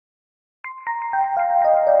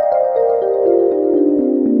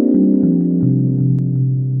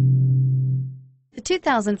The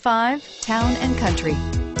 2005 Town & Country.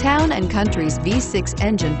 Town & Country's V6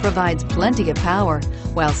 engine provides plenty of power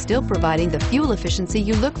while still providing the fuel efficiency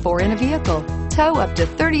you look for in a vehicle. Tow up to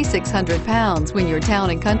 3,600 pounds when your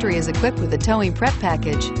Town & Country is equipped with a towing prep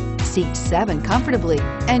package. Seat 7 comfortably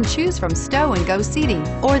and choose from stow and go seating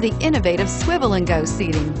or the innovative swivel and go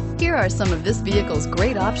seating. Here are some of this vehicle's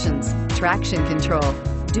great options: traction control,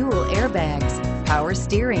 dual airbags, power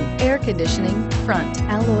steering, air conditioning, front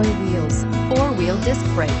alloy wheels, 4-wheel disc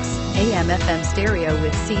brakes, AM/FM stereo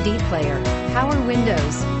with CD player, power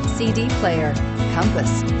windows, CD player,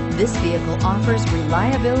 compass. This vehicle offers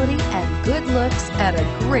reliability and good looks at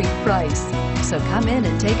a great price. So come in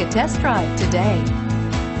and take a test drive today.